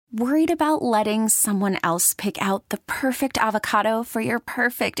Worried about letting someone else pick out the perfect avocado for your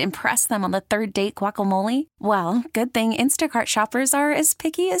perfect impress them on the third date guacamole? Well, good thing Instacart shoppers are as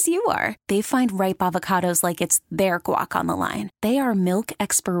picky as you are. They find ripe avocados like it's their guac on the line. They are milk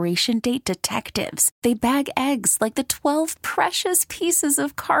expiration date detectives. They bag eggs like the 12 precious pieces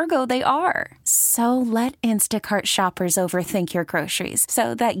of cargo they are. So let Instacart shoppers overthink your groceries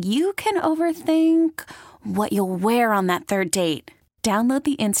so that you can overthink what you'll wear on that third date. Download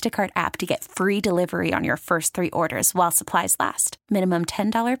the Instacart app to get free delivery on your first 3 orders while supplies last. Minimum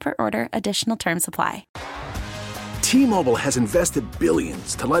 $10 per order. Additional terms apply. T-Mobile has invested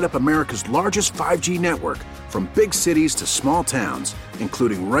billions to light up America's largest 5G network, from big cities to small towns,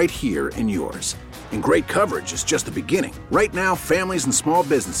 including right here in yours. And great coverage is just the beginning. Right now, families and small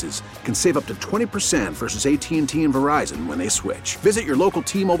businesses can save up to 20% versus AT&T and Verizon when they switch. Visit your local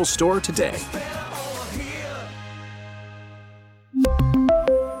T-Mobile store today.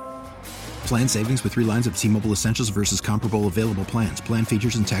 Plan savings with 3 lines of T-Mobile Essentials versus comparable available plans. Plan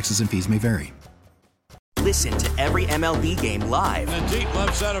features and taxes and fees may vary. Listen to every MLB game live. In the deep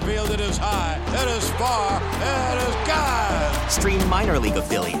left center field, it is high, it is far, it is gone. Stream minor league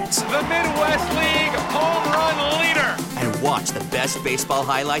affiliates. The Midwest League home run leader. And watch the best baseball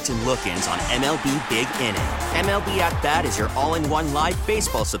highlights and look-ins on MLB Big Inning. MLB At Bat is your all-in-one live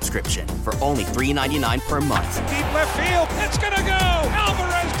baseball subscription for only $3.99 per month. Deep left field, it's gonna go.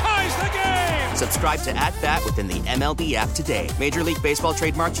 Alvarez ties the game. Subscribe to At Bat within the MLB app today. Major League Baseball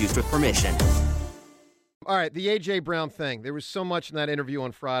trademarks used with permission. All right, the A.J. Brown thing. There was so much in that interview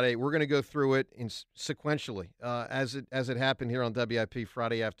on Friday. We're going to go through it sequentially as it happened here on WIP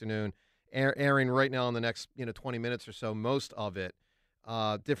Friday afternoon, airing right now in the next 20 minutes or so, most of it,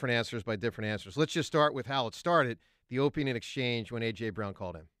 different answers by different answers. Let's just start with how it started, the opening exchange when A.J. Brown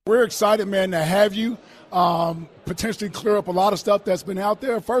called in. We're excited, man, to have you potentially clear up a lot of stuff that's been out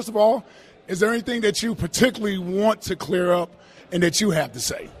there. First of all, is there anything that you particularly want to clear up and that you have to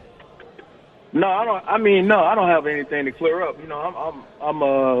say? No, I don't. No, I don't have anything to clear up. I'm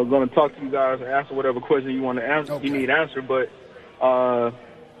going to talk to you guys and answer whatever question you want to answer. Okay. You need answer, but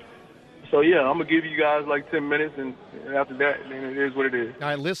so yeah, I'm gonna give you guys like 10 minutes, and after that, then it is what it is. All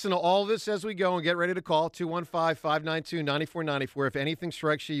right, listen to all of this as we go, and get ready to call 215-592-9494. If anything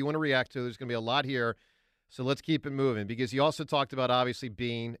strikes you want to react to, there's going to be a lot here, so let's keep it moving because you also talked about obviously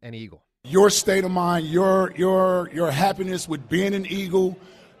being an Eagle. Your state of mind, your happiness with being an Eagle.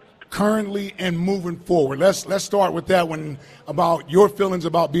 Currently and moving forward. Let's start with that one, about your feelings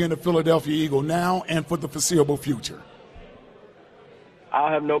about being a Philadelphia Eagle now and for the foreseeable future.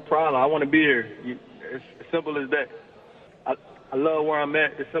 I have no problem. I want to be here. It's as simple as that. I love where I'm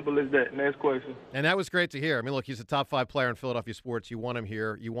at. As simple as that. Next question. And that was great to hear. I mean, look, he's a top 5 player in Philadelphia sports. You want him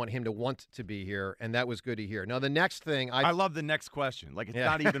here. You want him to want to be here, and that was good to hear. Now, the next thing. I love the next question. Like, it's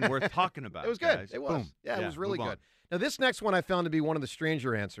not even worth talking about. It was good. Guys. It was. Boom. Yeah, it was really good. Now, this next one I found to be one of the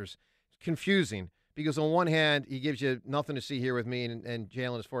stranger answers. Confusing, because on one hand, he gives you nothing to see here with me and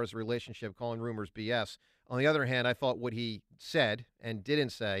Jalen as far as the relationship, calling rumors BS. On the other hand, I thought what he said and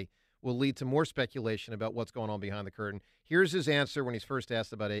didn't say will lead to more speculation about what's going on behind the curtain. Here's his answer when he's first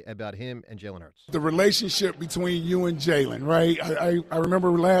asked about him and Jalen Hurts. The relationship between you and Jalen, right? I remember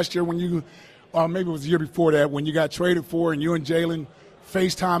last year when you, maybe it was the year before that, when you got traded for and you and Jalen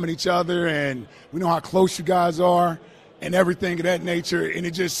FaceTiming each other, and we know how close you guys are and everything of that nature. And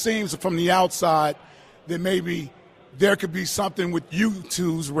it just seems from the outside that maybe there could be something with you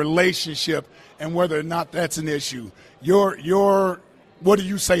two's relationship and whether or not that's an issue. What do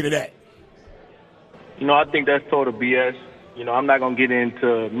you say to that? I think that's total BS. I'm not going to get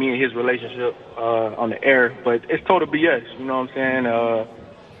into me and his relationship on the air, but it's total BS. You know what I'm saying?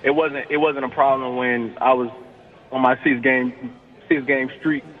 It wasn't a problem when I was on my six game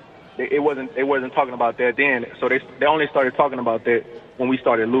streak. They wasn't talking about that then. So they only started talking about that when we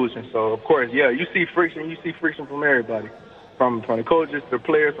started losing. So of course, yeah, you see friction. You see friction from everybody, from the coaches, the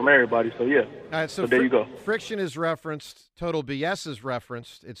players, from everybody. So yeah. All right. So there you go. Friction is referenced. Total BS is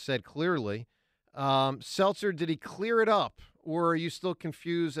referenced. It's said clearly. Seltzer, did he clear it up, or are you still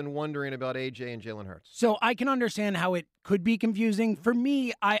confused and wondering about AJ and Jalen Hurts? So I can understand how it could be confusing. For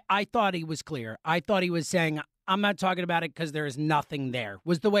me, I thought he was clear. I thought he was saying, I'm not talking about it because there is nothing there,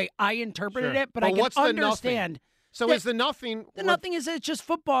 was the way I interpreted it. But I can understand. So is the nothing? The nothing is it's just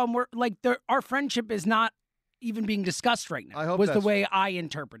football, and we're like our friendship is not even being discussed right now. I hope was the way I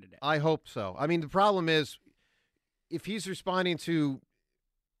interpreted it. I hope so. I mean, the problem is if he's responding to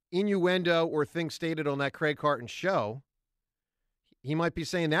innuendo or things stated on that Craig Carton show, he might be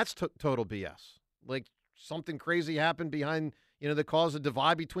saying that's total BS. Like something crazy happened behind, that caused a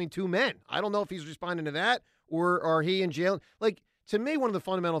divide between two men. I don't know if he's responding to that or are he and Jalen. Like, To me, one of the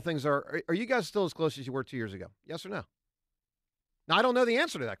fundamental things are you guys still as close as you were 2 years ago? Yes or no? Now, I don't know the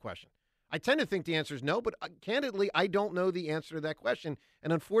answer to that question. I tend to think the answer is no, but candidly, I don't know the answer to that question.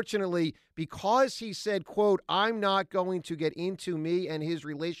 And unfortunately, because he said, quote, I'm not going to get into me and his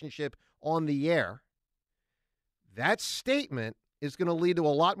relationship on the air, that statement is going to lead to a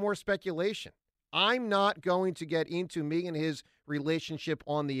lot more speculation. I'm not going to get into me and his relationship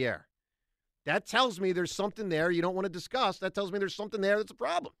on the air. That tells me there's something there you don't want to discuss. That tells me there's something there that's a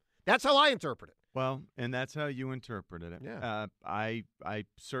problem. That's how I interpret it. Well, and that's how you interpreted it. Yeah. I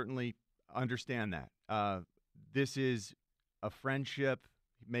certainly understand that. This is a friendship.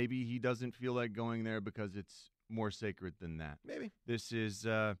 Maybe he doesn't feel like going there because it's more sacred than that. Maybe. This is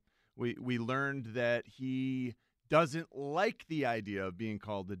we learned that he doesn't like the idea of being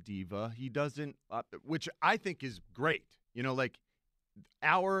called a diva. He doesn't, which I think is great. You know, like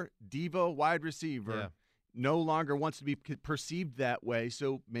our diva wide receiver no longer wants to be perceived that way,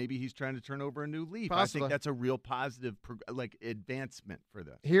 so maybe he's trying to turn over a new leaf. Possibly. I think that's a real positive advancement for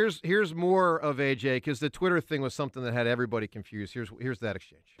this. Here's more of AJ, because the Twitter thing was something that had everybody confused. Here's that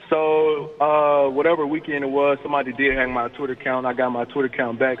exchange. So whatever weekend it was, somebody did hang my Twitter account. I got my Twitter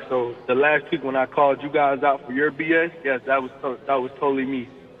account back. So the last week when I called you guys out for your BS, yes, that was totally me.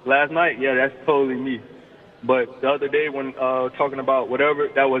 Last night, yeah, that's totally me. But the other day when talking about whatever,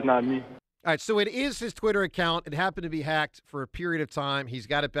 that was not me. All right, so it is his Twitter account. It happened to be hacked for a period of time. He's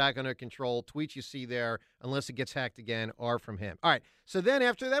got it back under control. Tweets you see there, unless it gets hacked again, are from him. All right, so then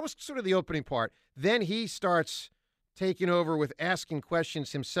after that was sort of the opening part. Then he starts taking over with asking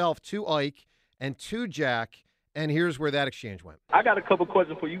questions himself to Ike and to Jack, and here's where that exchange went. I got a couple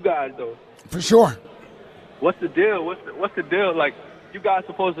questions for you guys, though. For sure. What's the deal? What's the deal? Like, you guys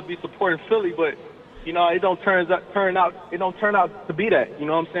supposed to be supporting Philly, but you know, it don't turn out to be that. You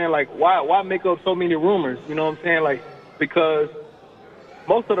know what I'm saying? Like, why make up so many rumors? You know what I'm saying? Like, because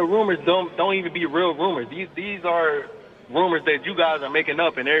most of the rumors don't even be real rumors. These are rumors that you guys are making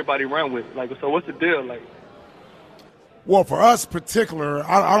up and everybody run with. Like, so what's the deal? Like, well, for us particular,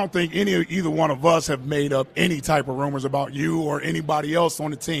 I don't think either one of us have made up any type of rumors about you or anybody else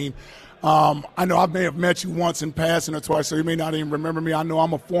on the team. I know I may have met you once in passing or twice, so you may not even remember me. I know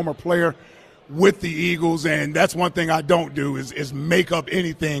I'm a former player with the Eagles, and that's one thing I don't do is make up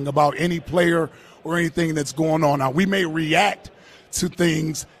anything about any player or anything that's going on. Now, we may react to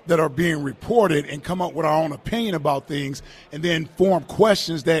things that are being reported and come up with our own opinion about things and then form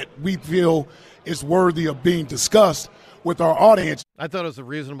questions that we feel is worthy of being discussed with our audience. I thought it was a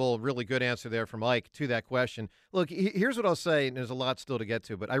reasonable, really good answer there from Mike to that question. Look, here's what I'll say, and there's a lot still to get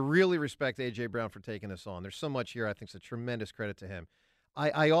to, but I really respect A.J. Brown for taking this on. There's so much here I think is a tremendous credit to him.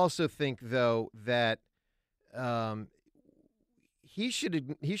 I also think, though, that he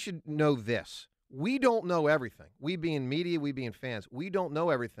should know this. We don't know everything. We being media, we being fans, we don't know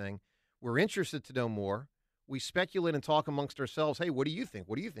everything. We're interested to know more. We speculate and talk amongst ourselves. Hey, what do you think?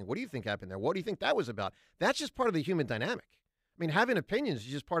 What do you think? What do you think happened there? What do you think that was about? That's just part of the human dynamic. I mean, having opinions is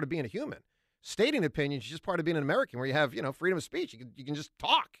just part of being a human. Stating opinions is just part of being an American, where you have, freedom of speech. You can just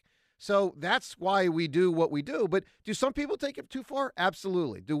talk. So that's why we do what we do. But do some people take it too far?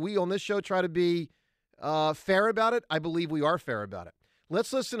 Absolutely. Do we on this show try to be fair about it? I believe we are fair about it.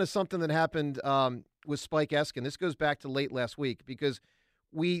 Let's listen to something that happened with Spike Eskin. This goes back to late last week because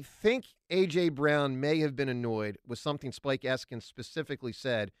we think A.J. Brown may have been annoyed with something Spike Eskin specifically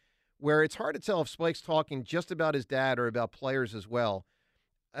said, where it's hard to tell if Spike's talking just about his dad or about players as well.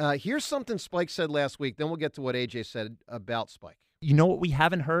 Here's something Spike said last week. Then we'll get to what A.J. said about Spike. You know what we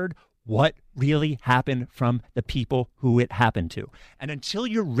haven't heard? What really happened from the people who it happened to. And until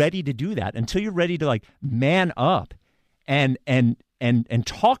you're ready to do that, until you're ready to man up and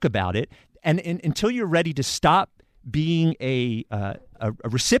talk about it, and until you're ready to stop being a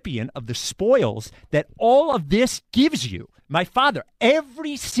recipient of the spoils that all of this gives you. My father,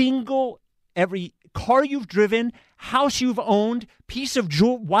 every car you've driven, house you've owned, piece of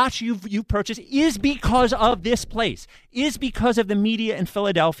watch you've purchased is because of this place, is because of the media in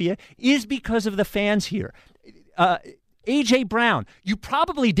Philadelphia, is because of the fans here. A.J. Brown, you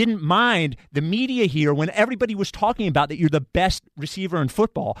probably didn't mind the media here when everybody was talking about that you're the best receiver in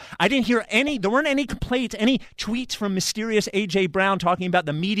football. I didn't hear there weren't any complaints, any tweets from mysterious A.J. Brown talking about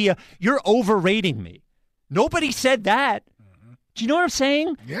the media. You're overrating me. Nobody said that. Mm-hmm. Do you know what I'm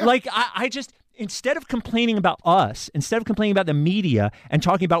saying? Yeah. I just, instead of complaining about us, instead of complaining about the media and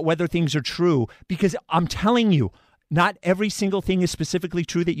talking about whether things are true, because I'm telling you, not every single thing is specifically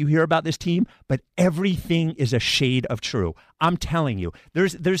true that you hear about this team, but everything is a shade of true. I'm telling you,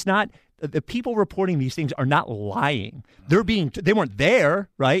 there's not, the people reporting these things are not lying. They weren't there,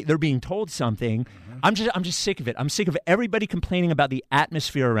 right? They're being told something. Mm-hmm. I'm just sick of it. I'm sick of everybody complaining about the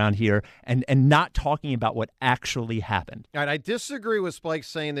atmosphere around here and not talking about what actually happened. All right, I disagree with Spike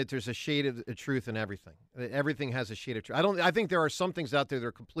saying that there's a shade of truth in everything. That everything has a shade of truth. I think there are some things out there that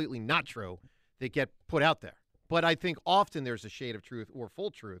are completely not true that get put out there. But I think often there's a shade of truth or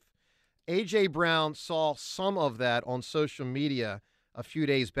full truth. A.J. Brown saw some of that on social media a few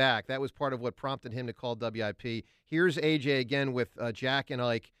days back. That was part of what prompted him to call WIP. Here's A.J. again with Jack and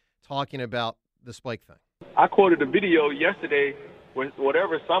Ike talking about the Spike thing. I quoted a video yesterday with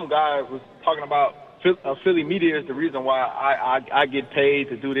whatever some guy was talking about. Philly media is the reason why I get paid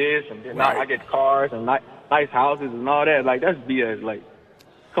to do this, and then I get cars and nice houses and all that. Like, that's BS. Like,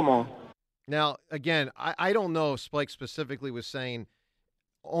 come on. Now, again, I don't know if Spike specifically was saying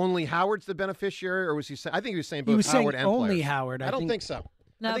only Howard's the beneficiary, or was he saying? I think he was saying both Howard and only players. Howard. I don't think so.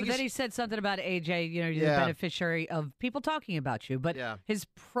 No, but then he said something about AJ, you're the beneficiary of people talking about you. But his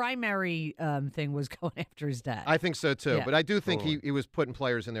primary thing was going after his dad. I think so, too. Yeah. But I do think he was putting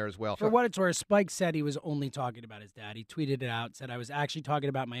players in there as well. For what it's worth, Spike said he was only talking about his dad. He tweeted it out, said, I was actually talking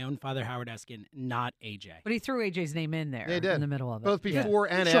about my own father, Howard Eskin, not AJ. But he threw AJ's name in there in the middle of it. Both before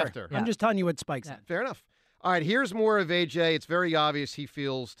and after. I'm just telling you what Spike said. Fair enough. All right, here's more of AJ. It's very obvious he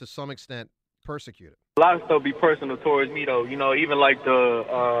feels, to some extent, persecuted. A lot of stuff be personal towards me, though. You know, even like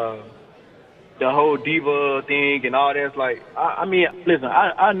the whole diva thing and all that. Like, I mean, listen,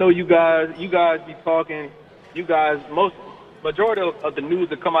 I know you guys be talking. You guys, majority of the news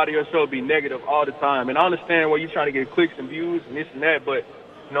that come out of your show be negative all the time. And I understand where you're trying to get clicks and views and this and that, but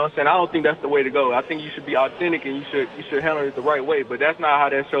you know what I'm saying? I don't think that's the way to go. I think you should be authentic and you should handle it the right way. But that's not how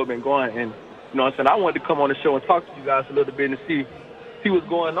that show been going. And you know what I'm saying? I wanted to come on the show and talk to you guys a little bit and see what's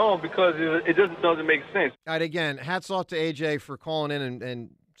going on, because it just doesn't make sense. All right, again, hats off to AJ for calling in and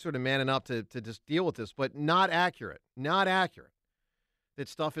sort of manning up to just deal with this, but not accurate. Not accurate. That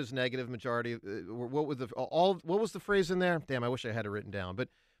stuff is negative majority. What was the phrase in there? Damn, I wish I had it written down.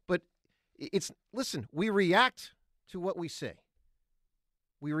 But it's, listen, we react to what we see.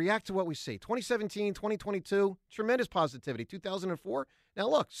 We react to what we see. 2017, 2022, tremendous positivity. 2004. Now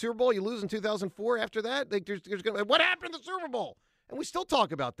look, Super Bowl, you lose in 2004. After that, like there's gonna, what happened in the Super Bowl? And we still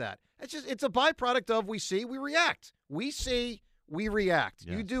talk about that. It's a byproduct of we see, we react. We see, we react.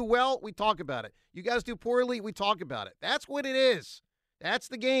 Yes. You do well, we talk about it. You guys do poorly, we talk about it. That's what it is. That's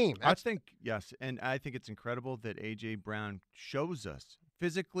the game. I think it's incredible that A.J. Brown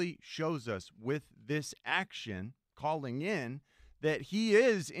physically shows us with this action, calling in, that he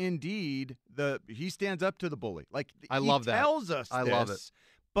is indeed he stands up to the bully. Like, I love that. He tells us I this, love it.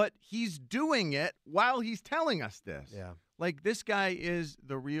 But he's doing it while he's telling us this. Yeah. Like, this guy is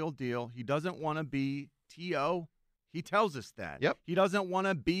the real deal. He doesn't want to be T.O. He tells us that. Yep. He doesn't want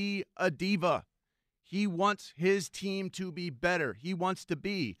to be a diva. He wants his team to be better. He wants to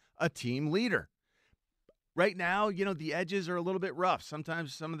be a team leader. Right now, you know, the edges are a little bit rough.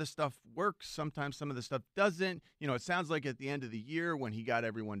 Sometimes some of the stuff works. Sometimes some of the stuff doesn't. You know, it sounds like at the end of the year when he got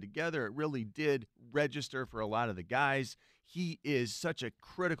everyone together, it really did register for a lot of the guys. He is such a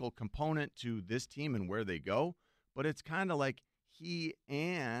critical component to this team and where they go. But it's kind of like he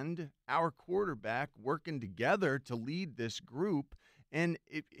and our quarterback working together to lead this group. And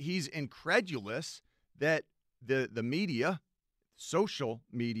he's incredulous that the media, social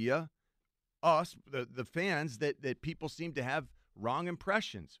media, us, the fans, that people seem to have wrong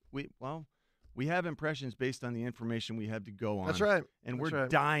impressions. We have impressions based on the information we have to go on. That's right. And we're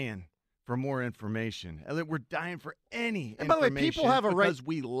dying for more information. We're dying for any and by the way, people have a right, because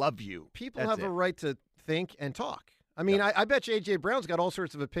we love you. People have a right to think and talk. I mean, I bet you A.J. Brown's got all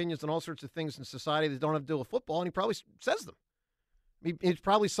sorts of opinions on all sorts of things in society that don't have to do with football, and he probably says them. It's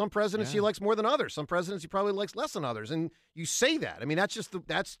probably some presidents he likes more than others. Some presidents he probably likes less than others. And you say that. I mean,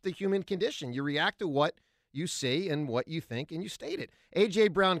 that's the human condition. You react to what you see and what you think, and you state it. A.J.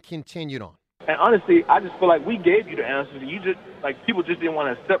 Brown continued on. And honestly, I just feel like we gave you the answers. You just, like, people just didn't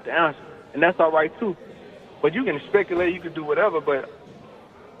want to accept the answer. And that's all right, too. But you can speculate, you can do whatever, but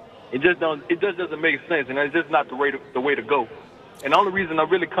it just doesn't make sense. And it's just not the way to go. And the only reason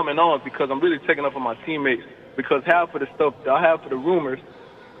I'm really coming on is because I'm really taking up for my teammates. Because half of the stuff, half of the rumors,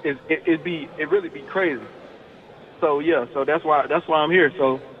 it really be crazy. So yeah, so that's why I'm here.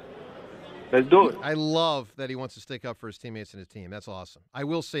 So let's do it. I love that he wants to stick up for his teammates and his team. That's awesome. I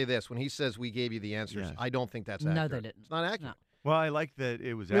will say this: when he says we gave you the answers, I don't think that's accurate. No, they didn't. It's not accurate. No. Well, I like that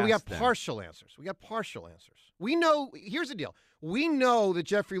it was. We got partial answers. We know. Here's the deal: we know that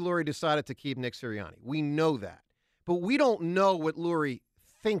Jeffrey Lurie decided to keep Nick Sirianni. We know that, but we don't know what Lurie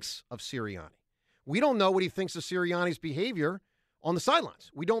thinks of Sirianni. We don't know what he thinks of Sirianni's behavior on the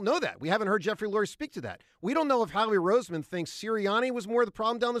sidelines. We don't know that. We haven't heard Jeffrey Lurie speak to that. We don't know if Howie Roseman thinks Sirianni was more the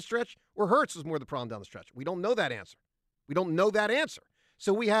problem down the stretch or Hurts was more the problem down the stretch. We don't know that answer. We don't know that answer.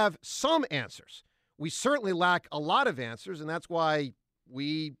 So we have some answers. We certainly lack a lot of answers, and that's why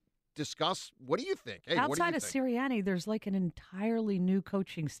we discuss, what do you think? Hey, outside of Sirianni, there's like an entirely new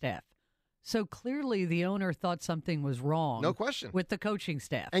coaching staff. So clearly the owner thought something was wrong. No question. With the coaching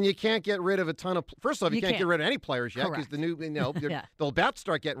staff. And you can't get rid of a ton of – first off, you can't get rid of any players yet because the new Yeah. they'll about to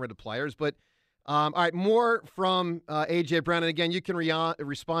start getting rid of players. But, all right, more from A.J. Brown. And, again, you can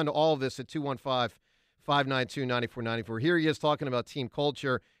respond to all of this at 215-592-9494. Here he is talking about team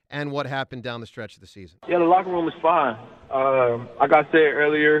culture and what happened down the stretch of the season. Yeah, the locker room is fine. Like I said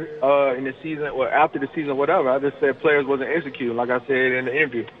earlier in the season, or after the season, whatever, I just said players wasn't executing, like I said in the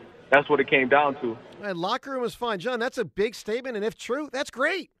interview. That's what it came down to. And locker room is fine. John, that's a big statement, and if true, that's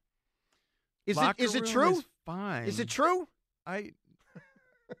great. Is it true? Is fine. Is it true? I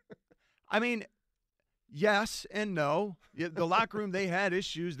mean, yes and no. The locker room, they had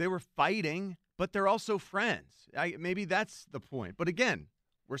issues. They were fighting, but they're also friends. Maybe that's the point. But again,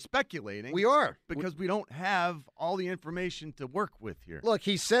 we're speculating. We are. Because we don't have all the information to work with here. Look,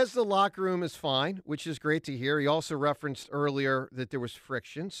 he says the locker room is fine, which is great to hear. He also referenced earlier that there was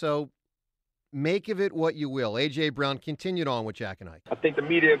friction. So make of it what you will. A.J. Brown continued on with Jack and Ike. I think the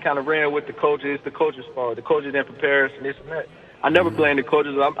media kind of ran with the coaches. It's the coaches' fault. The coaches didn't prepare us and this and that. I never blame the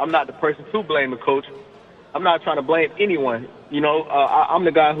coaches. I'm not the person to blame the coach. I'm not trying to blame anyone. You know, I'm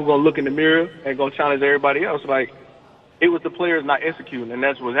the guy who's going to look in the mirror and going to challenge everybody else. Like, it was the players not executing, and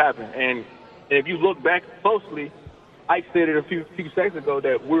that's what happened. And if you look back closely, Ike said it a few seconds ago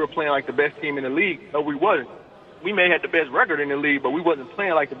that we were playing like the best team in the league. No, we wasn't. We may have the best record in the league, but we wasn't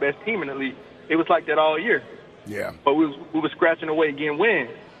playing like the best team in the league. It was like that all year. Yeah. But we were scratching away, getting wins.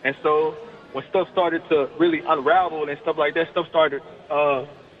 And so when stuff started to really unravel and stuff like that, stuff started to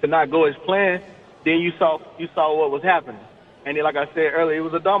not go as planned, then you saw what was happening. And then, like I said earlier, it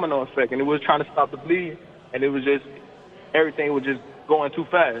was a domino effect, and it was trying to stop the bleed, and it was just everything was just going too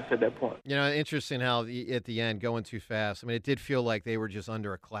fast at that point. You know, interesting how at the end, going too fast. I mean, it did feel like they were just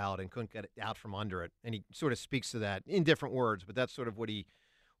under a cloud and couldn't get out from under it. And he sort of speaks to that in different words, but that's sort of what he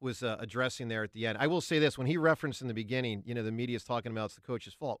was addressing there at the end. I will say this. When he referenced in the beginning, you know, the media's talking about it's the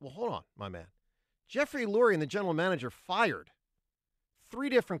coach's fault. Well, hold on, my man. Jeffrey Lurie and the general manager fired 3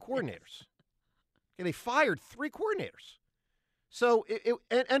 different coordinators. Okay, they fired 3 coordinators. So,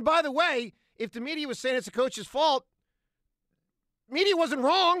 and by the way, if the media was saying it's the coach's fault, media wasn't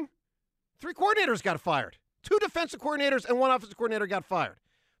wrong. 3 coordinators got fired. 2 defensive coordinators and 1 offensive coordinator got fired.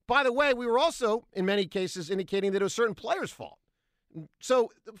 By the way, we were also, in many cases, indicating that it was certain players' fault. So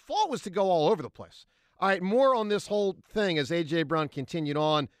the fault was to go all over the place. All right, more on this whole thing as A.J. Brown continued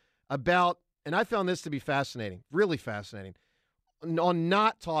on about, and I found this to be fascinating, really fascinating, on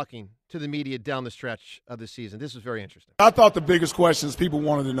not talking to the media down the stretch of the season. This is very interesting. I thought the biggest questions people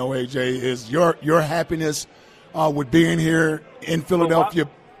wanted to know, AJ, is your happiness with being here in Philadelphia.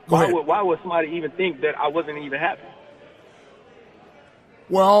 Why would somebody even think that I wasn't even happy?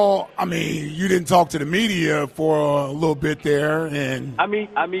 Well, I mean, you didn't talk to the media for a little bit there, and I mean,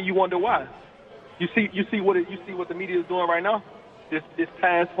 you wonder why. You see what the media is doing right now. This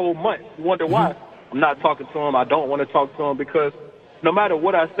past whole month, you wonder why I'm not talking to them. I don't want to talk to them because no matter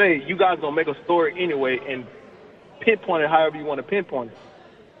what I say, you guys gonna make a story anyway and pinpoint it however you want to pinpoint it.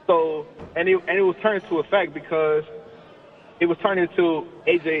 So, and it was turned to a fact because it was turned into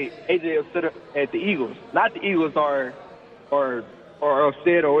AJ upset at the Eagles. Not the Eagles are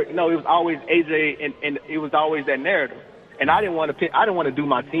upset or no, it was always AJ and it was always that narrative. And I didn't want to do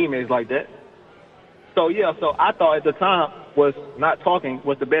my teammates like that. So I thought at the time was not talking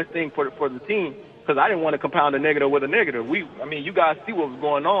was the best thing for the team because I didn't want to compound a negative with a negative. You guys see what was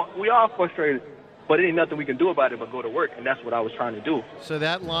going on. We are frustrated. But it ain't nothing we can do about it but go to work, and that's what I was trying to do. So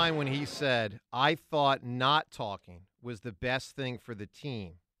that line when he said, I thought not talking was the best thing for the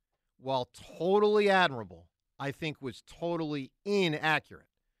team, while totally admirable, I think was totally inaccurate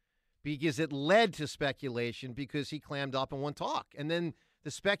because it led to speculation because he clammed up and wouldn't talk. And then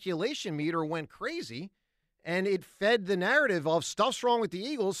the speculation meter went crazy, and it fed the narrative of stuff's wrong with the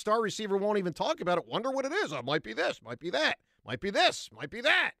Eagles. Star receiver won't even talk about it. Wonder what it is. It might be this, might be that, might be this, might be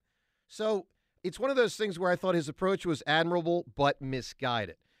that. So it's one of those things where I thought his approach was admirable but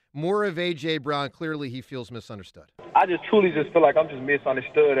misguided. More of A.J. Brown. Clearly he feels misunderstood. I truly feel like I'm just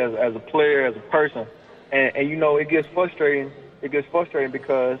misunderstood as a player, as a person. And it gets frustrating. It gets frustrating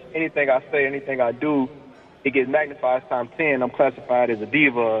because anything I say, anything I do, it gets magnified times 10. I'm classified as a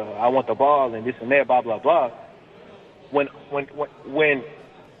diva. I want the ball and this and that, blah, blah, blah. When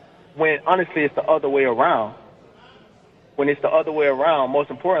honestly it's the other way around. when it's the other way around. Most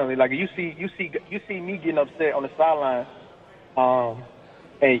importantly, like you see me getting upset on the sideline,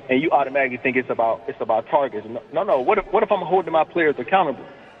 and you automatically think it's about targets. No. What if I'm holding my players accountable?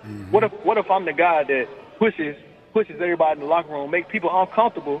 Mm-hmm. What if I'm the guy that pushes everybody in the locker room, make people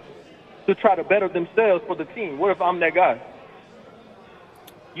uncomfortable to try to better themselves for the team? What if I'm that guy?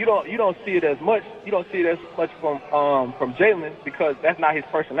 You don't see it as much. You don't see it as much from Jalen because that's not his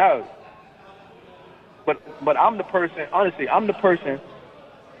personality. But I'm the person. Honestly, I'm the person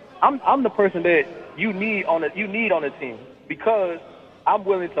that you need on the team because I'm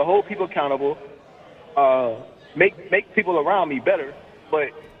willing to hold people accountable, make people around me better. But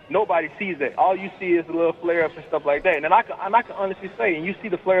nobody sees that. All you see is the little flare-ups and stuff like that. And I can honestly say, and you see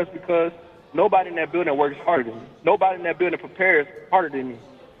the flare-ups because nobody in that building works harder than me. Nobody in that building prepares harder than me,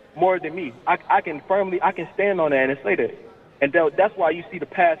 more than me. I can stand on that and say that. And that's why you see the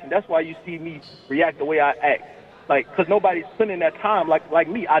passion. That's why you see me react the way I act. Like, because nobody's putting in that time like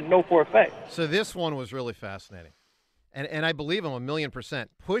me. I know for a fact. So this one was really fascinating. And I believe him 1,000,000%.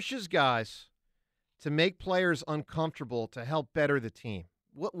 Pushes guys to make players uncomfortable to help better the team.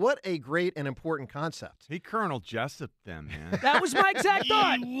 What a great and important concept. He Colonel Jessup them, man. That was my exact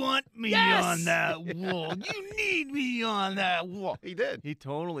thought. You want me on that wall. You need me on that wall. He did. He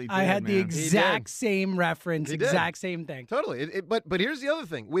totally did, I had the man. exact same reference, exact same thing. Totally. But here's the other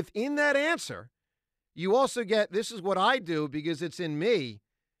thing. Within that answer, you also get, this is what I do because it's in me,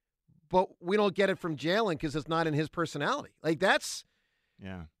 but we don't get it from Jalen because it's not in his personality. Like, that's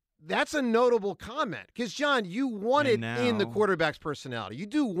a notable comment. Because, John, you want it in the quarterback's personality. You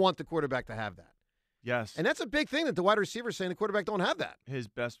do want the quarterback to have that. Yes. And that's a big thing that the wide receiver's saying the quarterback don't have that. His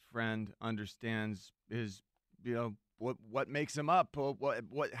best friend understands his, what makes him up,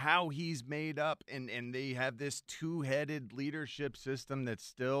 how he's made up, and they have this two-headed leadership system that's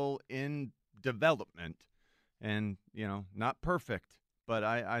still in development and, not perfect. But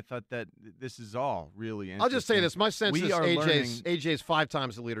I thought that this is all really interesting. I'll just say this. My sense is AJ's 5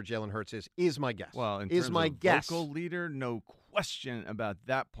 times the leader Jalen Hurts is my guess. Well, in is terms my of guess. vocal leader, no question about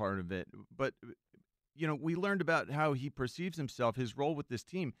that part of it. But, we learned about how he perceives himself, his role with this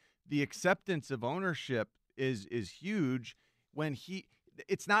team. The acceptance of ownership is huge when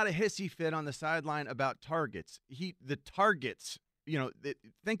it's not a hissy fit on the sideline about targets. The targets,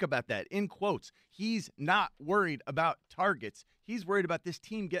 think about that in quotes. He's not worried about targets. He's worried about this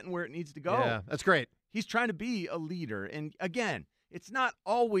team getting where it needs to go. Yeah, that's great. He's trying to be a leader. And again, it's not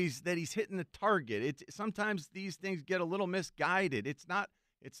always that he's hitting the target. Sometimes these things get a little misguided. It's not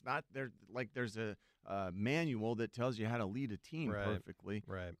there's a manual that tells you how to lead a team perfectly.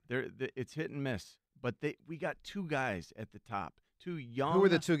 Right. It's hit and miss. But we got 2 guys at the top. 2 young Who are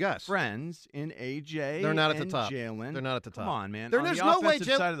the 2 guys? Friends in AJ. They're not at the top. Jalen. They're not at the top. Come on, man. There's on no the way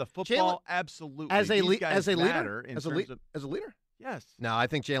offensive side of the football, absolutely. As a leader, as a leader. Yes. No, I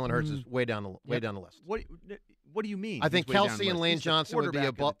think Jalen Hurts is way down the list. What do you mean? I think Kelsey and Lane Johnson would be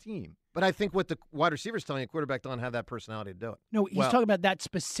above the team. But I think what the wide receivers telling you, quarterback don't have that personality to do it. No, he's talking about that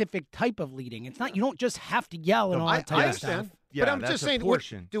specific type of leading. It's not. You don't just have to yell and all that type of stuff. Yeah, but I'm just saying.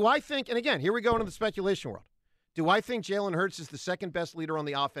 Do I think? And again, here we go into the speculation world. Do I think Jalen Hurts is the second best leader on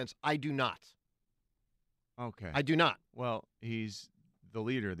the offense? I do not. Okay. I do not. Well, he's the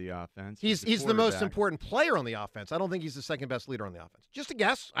leader of the offense. He's the most important player on the offense. I don't think he's the second best leader on the offense. Just a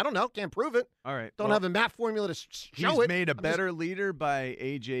guess. I don't know. Can't prove it. All right. Don't have a math formula to show he's it. He's made a better leader by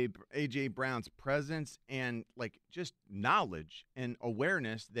AJ Brown's presence and just knowledge and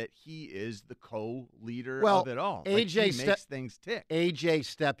awareness that he is the co-leader of it all. AJ he makes things tick. AJ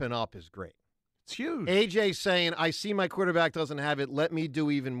stepping up is great. It's huge. AJ saying, I see my quarterback doesn't have it, let me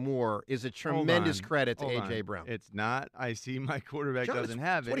do even more, is a tremendous credit to AJ Brown. It's not, I see my quarterback doesn't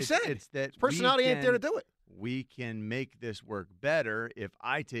have it. What he said. It's that his personality ain't there to do it. We can make this work better if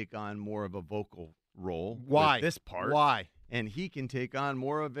I take on more of a vocal role. Why? With this part. Why? And he can take on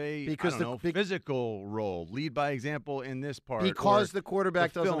more of a physical role, lead by example in this part. Because the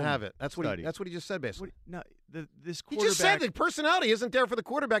quarterback doesn't have it. That's what he just said, basically. This quarterback. He just said the personality isn't there for the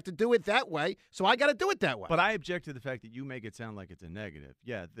quarterback to do it that way, so I got to do it that way. But I object to the fact that you make it sound like it's a negative.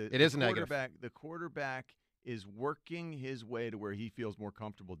 Yeah, it is a negative. The quarterback is working his way to where he feels more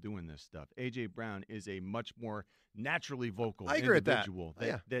comfortable doing this stuff. A.J. Brown is a much more naturally vocal individual.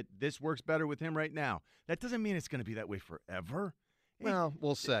 That this works better with him right now. That doesn't mean it's going to be that way forever. Well,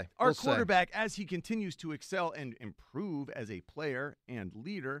 we'll say. Our quarterback, as he continues to excel and improve as a player and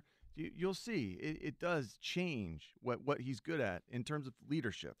leader, you'll see it does change what he's good at in terms of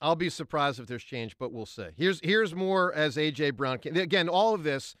leadership. I'll be surprised if there's change, but we'll see. Here's more as A.J. Brown. Again, all of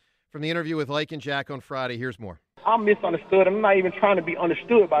this from the interview with Ike and Jack on Friday. Here's more. I'm misunderstood. I'm not even trying to be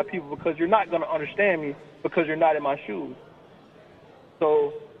understood by people because you're not going to understand me because you're not in my shoes.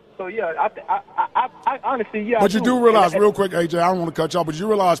 So yeah, I honestly, yeah. But you do realize, real quick, AJ, I don't want to cut you off, but you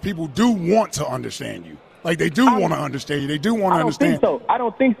realize people do want to understand you. Like, they do want to understand you. They do want to understand. I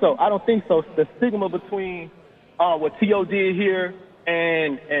don't think so. The stigma between what T.O. did here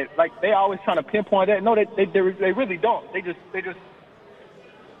and like they always trying to pinpoint that. No, they really don't. They just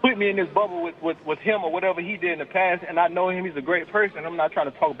put me in this bubble with him or whatever he did in the past, and I know him. He's a great person. I'm not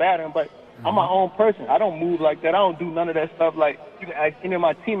trying to talk bad at him, but I'm my own person. I don't move like that. I don't do none of that stuff like you can ask any of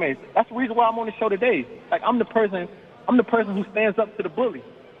my teammates. That's the reason why I'm on the show today. Like, I'm the person who stands up to the bully.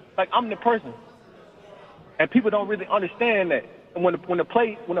 Like, I'm the person. And people don't really understand that. And when the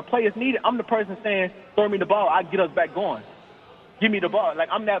play is needed, I'm the person saying, throw me the ball, I get us back going. Give me the ball. Like,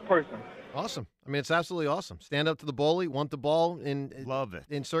 I'm that person. Awesome. I mean, it's absolutely awesome. Stand up to the bully, want the ball love it.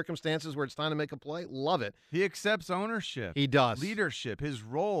 In circumstances where it's time to make a play. Love it. He accepts ownership. He does. Leadership, his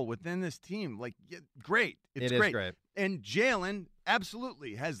role within this team. Like, great. It is great. And Jalen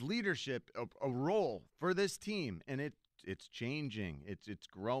absolutely has leadership, a role for this team, and it's changing. It's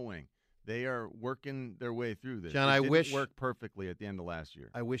growing. They are working their way through this. John, it didn't work perfectly at the end of last year.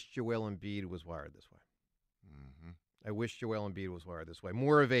 I wish Joel Embiid was wired this way. I wish Joel Embiid was wired this way.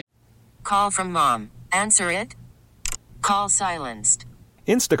 More of a call from mom. Answer it. Call silenced.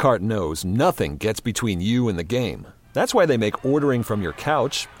 Instacart knows nothing gets between you and the game. That's why they make ordering from your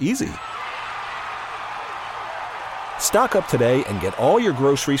couch easy. Stock up today and get all your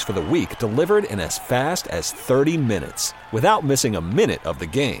groceries for the week delivered in as fast as 30 minutes without missing a minute of the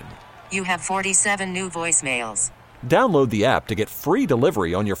game. You have 47 new voicemails. Download the app to get free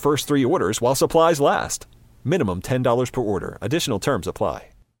delivery on your first 3 orders while supplies last. Minimum $10 per order. Additional terms apply.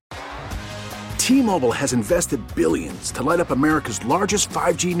 T-Mobile has invested billions to light up America's largest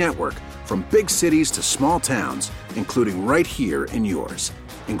 5G network, from big cities to small towns, including right here in yours.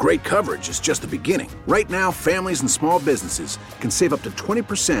 And great coverage is just the beginning. Right now, families and small businesses can save up to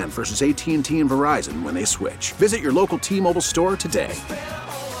 20% versus AT&T and Verizon when they switch. Visit your local T-Mobile store today.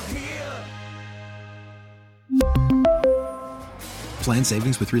 Plan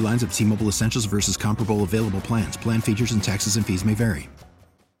savings with 3 lines of T-Mobile Essentials versus comparable available plans. Plan features and taxes and fees may vary.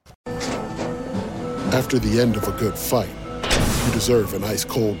 After the end of a good fight, you deserve an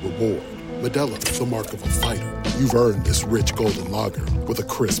ice-cold reward. Modelo is the mark of a fighter. You've earned this rich golden lager with a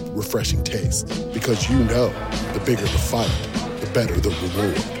crisp, refreshing taste. Because you know, the bigger the fight, the better the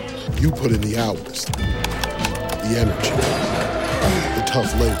reward. You put in the hours, the energy, the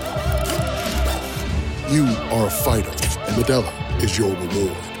tough labor. You are a fighter, and Modelo is your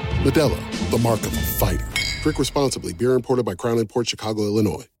reward. Modelo, the mark of a fighter. Drink responsibly. Beer imported by Crown Imports, Chicago,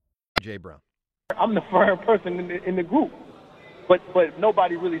 Illinois. Jay Brown. I'm the firm person in the group, but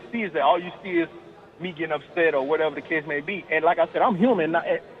nobody really sees that. All you see is me getting upset or whatever the case may be. And like I said, I'm human.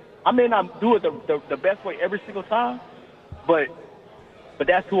 I may not do it the best way every single time, but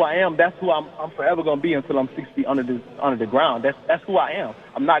that's who I am. That's who I'm forever going to be until I'm 6 feet under the ground. That's who I am.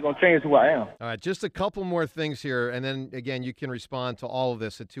 I'm not going to change who I am. All right, just a couple more things here, and then, again, you can respond to all of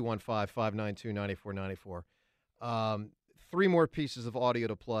this at 215-592-9494. 3 more pieces of audio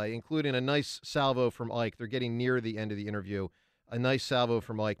to play, including a nice salvo from Ike. They're getting near the end of the interview. A nice salvo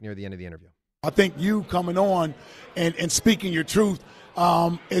from Ike near the end of the interview. I think you coming on and speaking your truth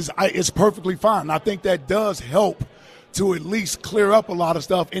is perfectly fine. I think that does help to at least clear up a lot of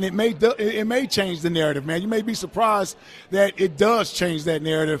stuff, and it may change the narrative, man. You may be surprised that it does change that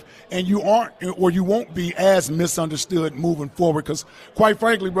narrative, and you won't be as misunderstood moving forward. Because, quite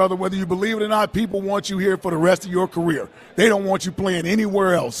frankly, brother, whether you believe it or not, people want you here for the rest of your career. They don't want you playing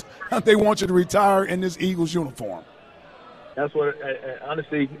anywhere else. They want you to retire in this Eagles uniform. That's what,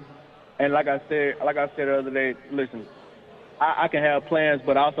 honestly, and like I said the other day, listen, I can have plans,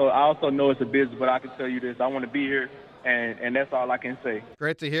 but I also know it's a business. But I can tell you this: I want to be here. And that's all I can say.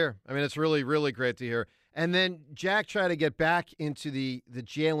 Great to hear. I mean, it's really, really great to hear. And then Jack tried to get back into the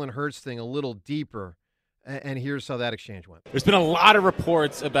Jalen Hurts thing a little deeper, and here's how that exchange went. There's been a lot of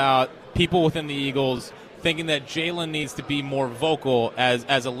reports about people within the Eagles thinking that Jalen needs to be more vocal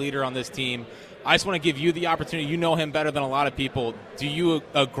as a leader on this team. I just want to give you the opportunity. You know him better than a lot of people. Do you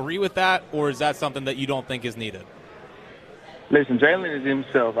agree with that, or is that something that you don't think is needed? Listen, Jalen is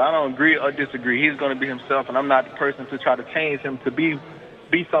himself. I don't agree or disagree. He's going to be himself, and I'm not the person to try to change him to be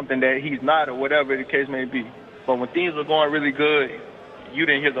something that he's not or whatever the case may be. But when things were going really good, you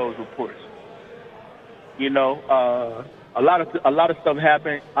didn't hear those reports. You know, a lot of stuff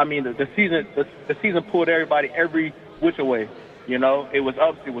happened. I mean, the season pulled everybody every which way. You know, it was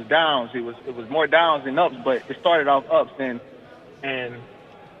ups, it was downs. It was more downs than ups, but it started off ups and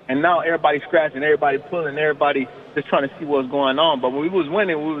now everybody's scratching, everybody pulling, everybody just trying to see what's going on. But when we was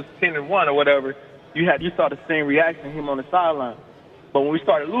winning, we was 10-1 or whatever. You saw the same reaction to him on the sideline. But when we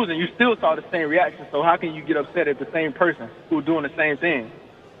started losing, you still saw the same reaction. So how can you get upset at the same person who's doing the same thing?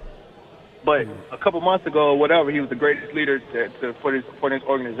 But a couple months ago or whatever, he was the greatest leader for this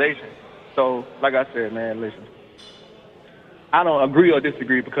organization. So, like I said, man, listen, I don't agree or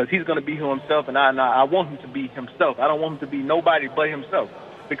disagree because he's going to be himself, and I want him to be himself. I don't want him to be nobody but himself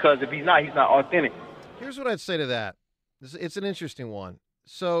because if he's not authentic. Here's what I'd say to that. It's an interesting one.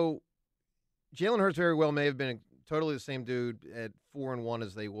 So Jalen Hurts very well may have been totally the same dude at 4-1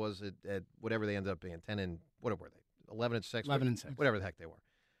 as they was at whatever they ended up being, 10 and what were they, 11-6, 11-6, whatever the heck they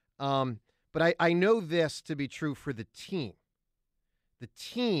were. But I know this to be true for the team. The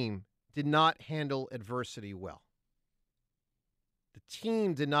team did not handle adversity well. The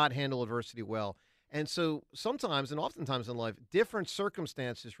team did not handle adversity well. And so sometimes and oftentimes in life, different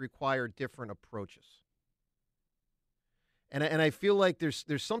circumstances require different approaches. And I feel like there's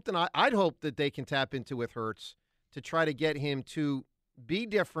something I'd hope that they can tap into with Hurts to try to get him to be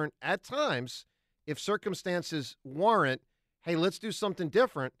different at times if circumstances warrant, hey, let's do something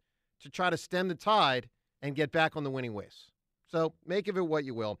different to try to stem the tide and get back on the winning ways. So make of it what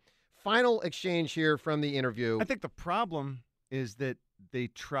you will. Final exchange here from the interview. I think the problem is that they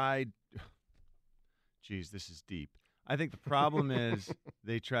tried – geez, this is deep. I think the problem is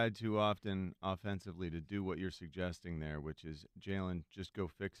they tried too often offensively to do what you're suggesting there, which is, Jalen, just go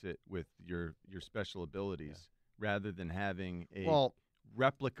fix it with your special abilities rather than having a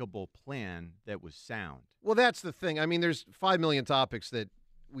replicable plan that was sound. Well, that's the thing. I mean, there's 5 million topics that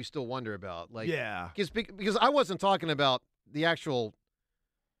we still wonder about. Like, because I wasn't talking about the actual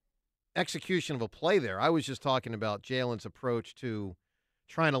execution of a play there. I was just talking about Jalen's approach to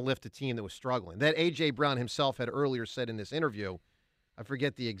trying to lift a team that was struggling. That A.J. Brown himself had earlier said in this interview, I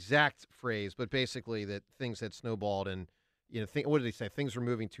forget the exact phrase, but basically that things had snowballed and, what did he say? Things were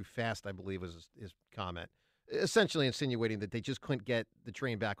moving too fast, I believe was his comment. Essentially insinuating that they just couldn't get the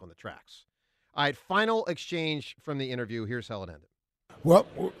train back on the tracks. All right, final exchange from the interview. Here's how it ended. Well,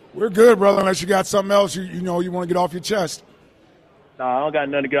 we're good, brother, unless you got something else you want to get off your chest. No, I don't got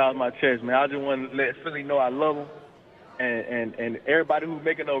nothing to get off my chest, man. I just want to let Philly know I love them. And everybody who's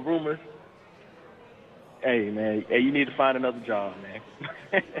making those rumors, hey, man, you need to find another job, man.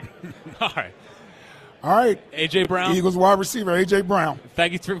 All right. A.J. Brown. Eagles wide receiver, A.J. Brown.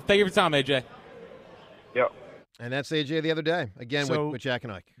 Thank you for your time, A.J. Yep. And that's A.J. the other day, again, with Jack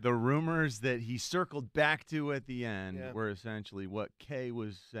and Ike. The rumors that he circled back to at the end were essentially what Kay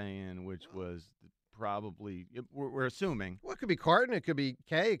was saying, which was probably, we're assuming. Well, it could be Carton, it could be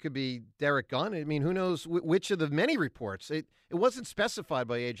Kay, it could be Derek Gunn. I mean, who knows which of the many reports. It wasn't specified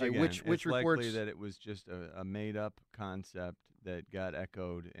by AJ Again, which it's reports. Likely that it was just a made-up concept that got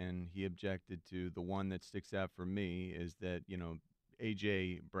echoed, and he objected to. The one that sticks out for me is that,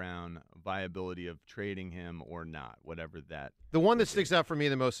 A.J. Brown, viability of trading him or not, whatever that. The one that sticks out for me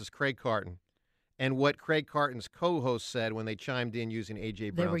the most is Craig Carton. And what Craig Carton's co-host said when they chimed in using A.J.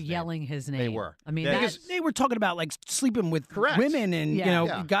 Brown's They were yelling his name. They were. I mean, they were talking about like sleeping with women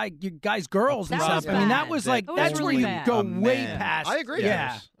and guys, girls and stuff. Bad. I mean, that was like that's where you go way past. I agree.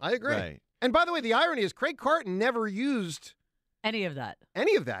 Yeah, I agree. Right. And by the way, the irony is Craig Carton never used any of that.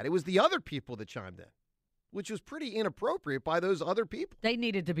 It was the other people that chimed in, which was pretty inappropriate by those other people. They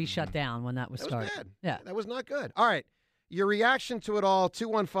needed to be shut down when that was started. Was bad. Yeah, that was not good. All right. Your reaction to it all,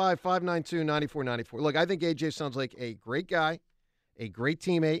 215-592-9494. Look, I think A.J. sounds like a great guy, a great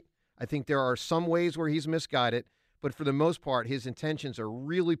teammate. I think there are some ways where he's misguided, but for the most part, his intentions are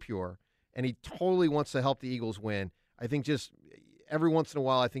really pure, and he totally wants to help the Eagles win. I think just every once in a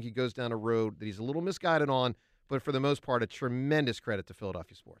while, I think he goes down a road that he's a little misguided on, but for the most part, a tremendous credit to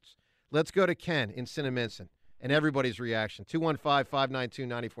Philadelphia sports. Let's go to Ken in Cinnaminson and everybody's reaction.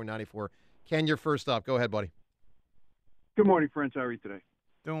 215-592-9494. Ken, you're first up. Go ahead, buddy. Good morning, friends. How are you today?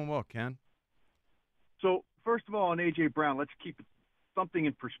 Doing well, Ken. So, first of all, on A.J. Brown, let's keep something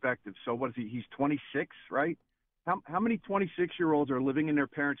in perspective. So, what is he? He's 26, right? How many 26-year-olds are living in their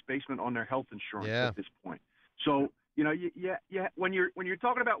parents' basement on their health insurance at this point? So, when you're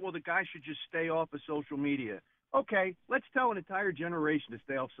talking about, well, the guy should just stay off of social media. Okay, let's tell an entire generation to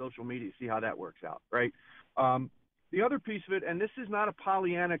stay off social media, see how that works out, right? The other piece of it, and this is not a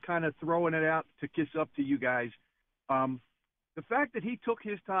Pollyanna kind of throwing it out to kiss up to you guys. The fact that he took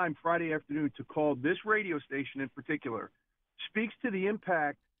his time Friday afternoon to call this radio station in particular speaks to the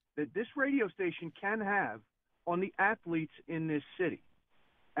impact that this radio station can have on the athletes in this city.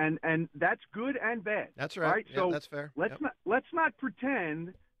 And that's good and bad. That's right. Yeah, so that's fair. Let's not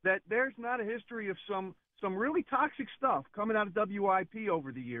pretend that there's not a history of some really toxic stuff coming out of WIP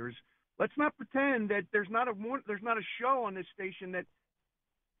over the years. Let's not pretend that there's not a show on this station that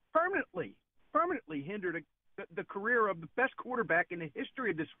permanently hindered the career of the best quarterback in the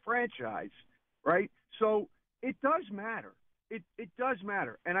history of this franchise, right? So it does matter. It does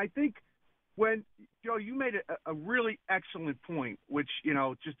matter. And I think when, Joe, you made a really excellent point, which,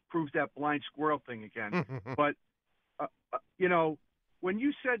 just proves that blind squirrel thing again. But, when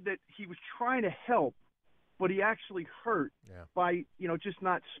you said that he was trying to help, but he actually hurt by, just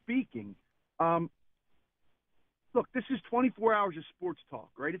not speaking. Look, this is 24 hours of sports talk,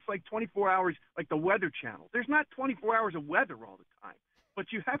 right? It's like 24 hours, like the Weather Channel. There's not 24 hours of weather all the time,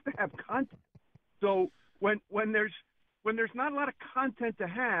 but you have to have content. So when there's not a lot of content to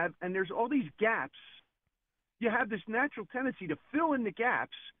have and there's all these gaps, you have this natural tendency to fill in the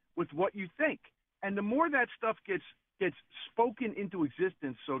gaps with what you think. And the more that stuff gets spoken into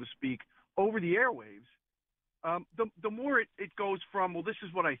existence, so to speak, over the airwaves, the more it goes from, well, this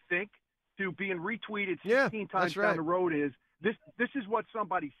is what I think, to being retweeted 16 times down the road is, this is what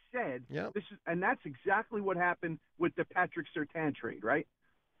somebody said. Yep. And that's exactly what happened with the Patrick Surtain trade, right?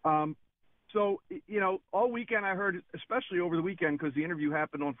 So, all weekend I heard, especially over the weekend because the interview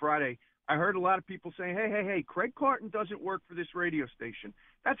happened on Friday, I heard a lot of people saying, hey, Craig Carton doesn't work for this radio station.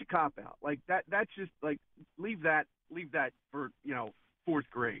 That's a cop-out. Like, that's just, like, leave that for, fourth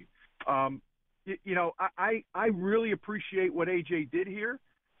grade. I really appreciate what AJ did here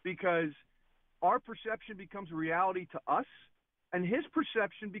because our perception becomes a reality to us and his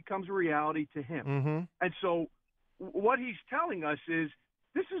perception becomes a reality to him. Mm-hmm. And so what he's telling us is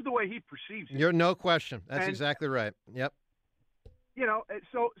this is the way he perceives it. You're no question. That's exactly right. Yep.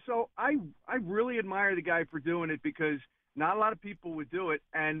 So I really admire the guy for doing it because not a lot of people would do it.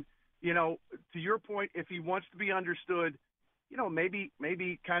 And, to your point, if he wants to be understood,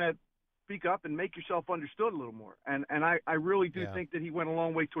 maybe kind of speak up and make yourself understood a little more. And I really do think that he went a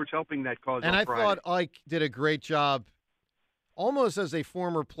long way towards helping that cause. And on I Friday. thought Ike did a great job, almost as a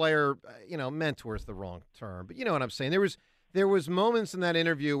former player. Mentor is the wrong term, but you know what I'm saying. There was moments in that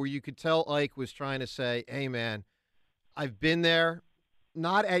interview where you could tell Ike was trying to say, "Hey, man, I've been there,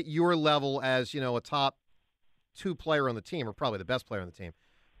 not at your level as a top 2 player on the team, or probably the best player on the team,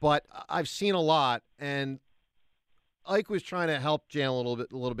 but I've seen a lot." And Ike was trying to help Jalen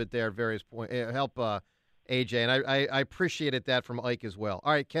a little bit there at various points, help AJ, and I appreciated that from Ike as well.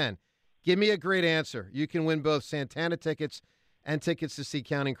 All right, Ken, give me a great answer. You can win both Santana tickets and tickets to see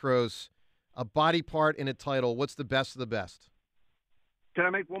Counting Crows. A body part in a title. What's the best of the best? Can I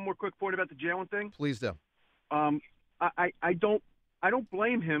make one more quick point about the Jalen thing? Please do. I don't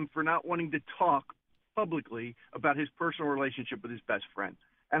blame him for not wanting to talk publicly about his personal relationship with his best friend.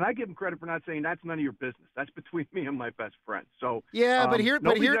 And I give him credit for not saying that's none of your business. That's between me and my best friend. So but here's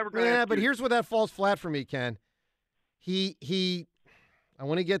where that falls flat for me, Ken. I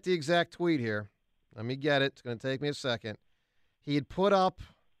want to get the exact tweet here. Let me get it. It's going to take me a second. He had put up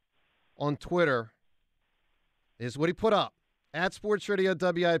on Twitter. This is what he put up at Sports Radio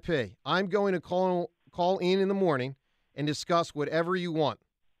WIP. I'm going to call in the morning and discuss whatever you want.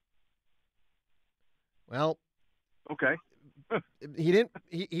 Well, okay. He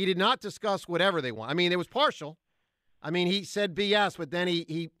did not discuss whatever they want. I mean, it was partial. I mean, he said BS, but then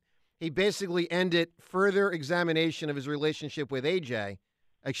he basically ended further examination of his relationship with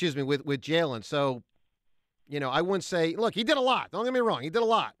with Jalen. So, I wouldn't say, look, he did a lot. Don't get me wrong. He did a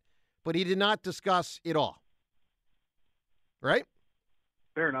lot, but he did not discuss it all. Right?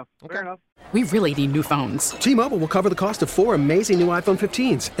 Fair enough. Okay. Fair enough. We really need new phones. T-Mobile will cover the cost of 4 amazing new iPhone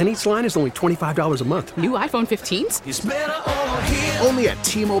 15s, and each line is only $25 a month. New iPhone 15s? It's better over here. Only at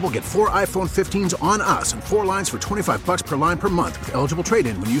T-Mobile, get 4 iPhone 15s on us and 4 lines for $25 per line per month with eligible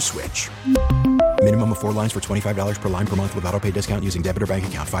trade-in when you switch. Minimum of 4 lines for $25 per line per month with autopay discount using debit or bank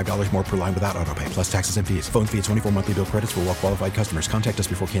account. $5 more per line without autopay, plus taxes and fees. Phone fee at 24 monthly bill credits for well-qualified customers. Contact us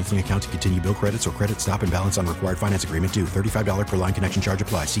before canceling account to continue bill credits or credit stop and balance on required finance agreement due. $35 per line connection charge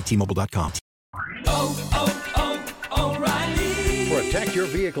applies. See T-Mobile.com. O'Reilly. Protect your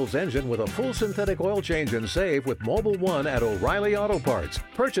vehicle's engine with a full synthetic oil change and save with Mobile One at O'Reilly Auto Parts.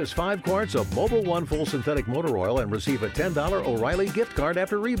 Purchase 5 quarts of Mobile One full synthetic motor oil and receive a $10 O'Reilly gift card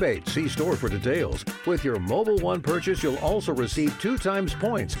after rebate. See store for details. With your Mobile One purchase, you'll also receive 2 times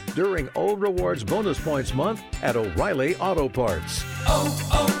points during O Rewards Bonus Points Month at O'Reilly Auto Parts.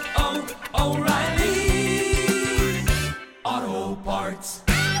 O'Reilly Auto Parts.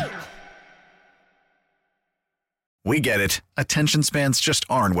 We get it. Attention spans just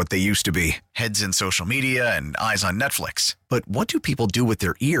aren't what they used to be. Heads in social media and eyes on Netflix. But what do people do with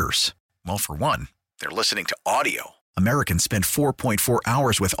their ears? Well, for one, they're listening to audio. Americans spend 4.4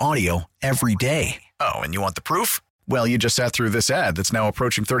 hours with audio every day. Oh, and you want the proof? Well, you just sat through this ad that's now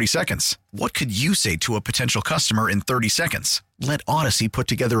approaching 30 seconds. What could you say to a potential customer in 30 seconds? Let Odyssey put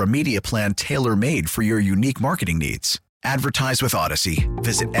together a media plan tailor-made for your unique marketing needs. Advertise with Odyssey.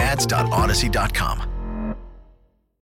 Visit ads.odyssey.com.